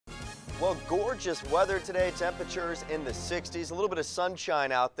Well, gorgeous weather today, temperatures in the 60s, a little bit of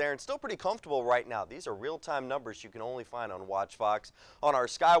sunshine out there, and still pretty comfortable right now. These are real-time numbers you can only find on WACH Fox. On our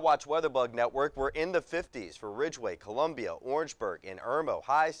SkyWatch WeatherBug network, we're in the 50s for Ridgeway, Columbia, Orangeburg, and Irmo.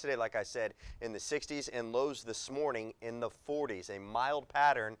 Highs today, like I said, in the 60s, and lows this morning in the 40s. A mild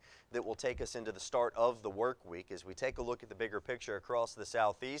pattern that will take us into the start of the work week. As we take a look at the bigger picture across the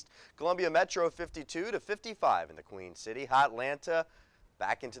southeast, Columbia Metro 52 to 55 in the Queen City. Hotlanta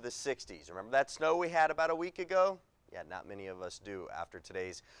back into the 60s. Remember that snow we had about a week ago? Yeah, not many of us do after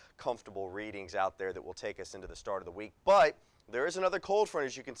today's comfortable readings out there that will take us into the start of the week. But there is another cold front,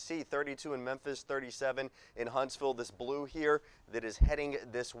 as you can see, 32 in Memphis, 37 in Huntsville. This blue here that is heading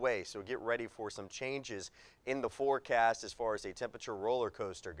this way. So get ready for some changes in the forecast as far as a temperature roller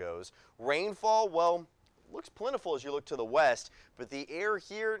coaster goes. Rainfall, well, looks plentiful as you look to the west, but the air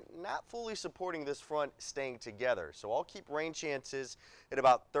here not fully supporting this front staying together. So I'll keep rain chances at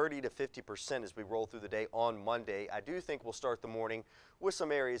about 30 to 50% as we roll through the day on Monday. I do think we'll start the morning with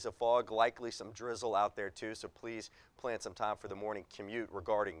some areas of fog, likely some drizzle out there too, so please plan some time for the morning commute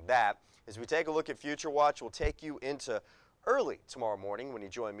regarding that. As we take a look at Future Watch, we'll take you into early tomorrow morning when you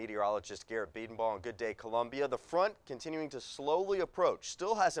join meteorologist Garrett Biedenbaugh on Good Day Columbia. The front continuing to slowly approach.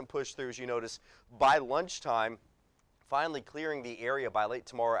 Still hasn't pushed through, as you notice, by lunchtime. Finally clearing the area by late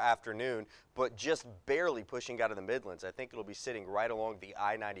tomorrow afternoon, but just barely pushing out of the Midlands. I think it'll be sitting right along the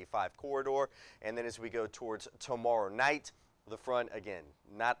I-95 corridor. And then as we go towards tomorrow night, the front, again,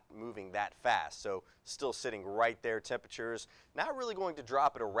 not moving that fast, so still sitting right there. Temperatures not really going to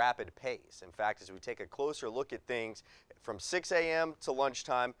drop at a rapid pace. In fact, as we take a closer look at things from 6 a.m. to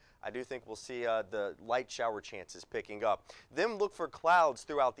lunchtime, I do think we'll see the light shower chances picking up. Then look for clouds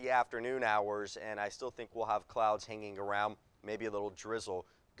throughout the afternoon hours, and I still think we'll have clouds hanging around, maybe a little drizzle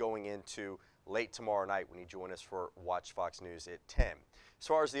going into late tomorrow night when you join us for Watch Fox News at 10. As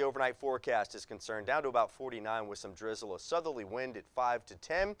far as the overnight forecast is concerned, down to about 49 with some drizzle, a southerly wind at 5 to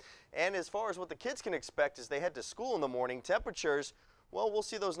 10. And as far as what the kids can expect as they head to school in the morning, temperatures, well, we'll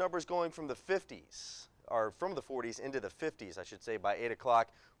see those numbers going from the 50s, or from the 40s into the 50s, I should say, by 8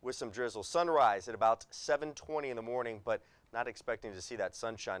 o'clock with some drizzle. Sunrise at about 7:20 in the morning, but not expecting to see that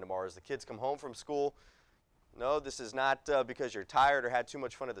sunshine tomorrow as the kids come home from school. No, this is not because you're tired or had too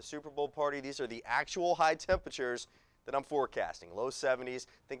much fun at the Super Bowl party. These are the actual high temperatures that I'm forecasting. Low 70s.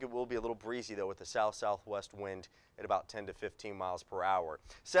 I think it will be a little breezy, though, with the south-southwest wind at about 10 to 15 miles per hour.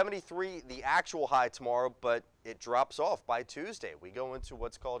 73, the actual high tomorrow, but it drops off by Tuesday. We go into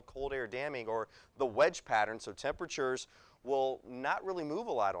what's called cold air damming, or the wedge pattern, so temperatures will not really move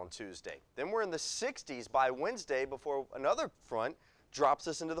a lot on Tuesday. Then we're in the 60s by Wednesday before another front drops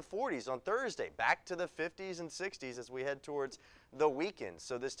us into the 40s on Thursday, back to the 50s and 60s as we head towards the weekend.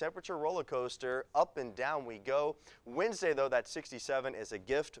 So this temperature roller coaster, up and down we go. Wednesday, though, that 67 is a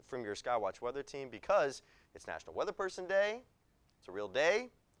gift from your SkyWatch weather team because it's National Weather Person Day. It's a real day.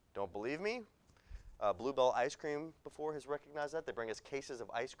 Don't believe me? Bluebell Ice Cream before has recognized that. They bring us cases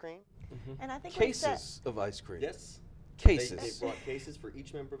of ice cream. Mm-hmm. And I think cases of ice cream. Yes. Cases. They brought cases for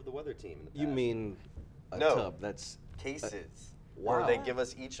each member of the weather team in the past. You mean a No. tub? That's cases. Wow. Where they give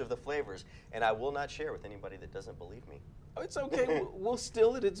us each of the flavors, and I will not share with anybody that doesn't believe me. Oh, it's okay. We'll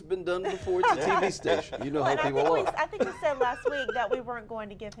steal it. It's been done before. It's a TV station. You know how people are. I think we said last week that we weren't going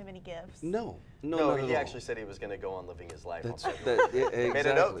to give him any gifts. No, he actually said he was going to go on living his life. That's on yeah, exactly. Made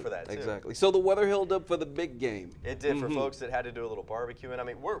a note for that too. Exactly. So the weather held up for the big game. It did for folks that had to do a little barbecue, and I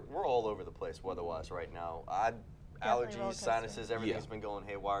mean we're all over the place weather-wise right now. Allergies, sinuses, everything's been going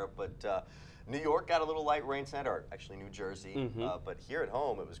haywire, but. New York got a little light rain tonight, or actually New Jersey, but here at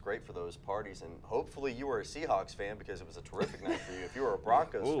home it was great for those parties, and hopefully you were a Seahawks fan because it was a terrific night for you. If you were a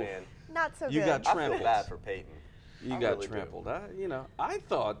Broncos fan, not so good. You got trampled. I feel bad for Peyton. You got trampled. I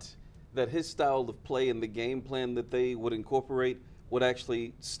thought that his style of play and the game plan that they would incorporate would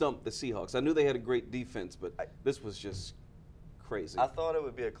actually stump the Seahawks. I knew they had a great defense, but this was just crazy. I thought it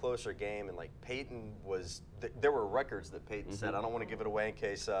would be a closer game, and like Peyton was, there were records that Peyton said. I don't want to give it away in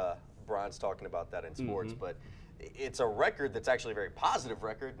case Brian's talking about that in sports, but it's a record that's actually a very positive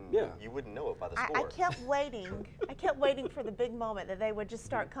record, and you wouldn't know it by the score. I kept waiting. I kept waiting for the big moment that they would just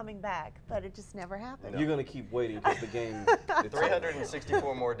start coming back, but it just never happened. You're going to keep waiting because the game.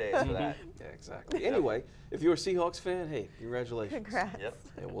 364 more days for that. Yeah, exactly. Anyway, if you're a Seahawks fan, hey, congratulations. Congrats. Yep.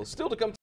 Yeah, well, still to come.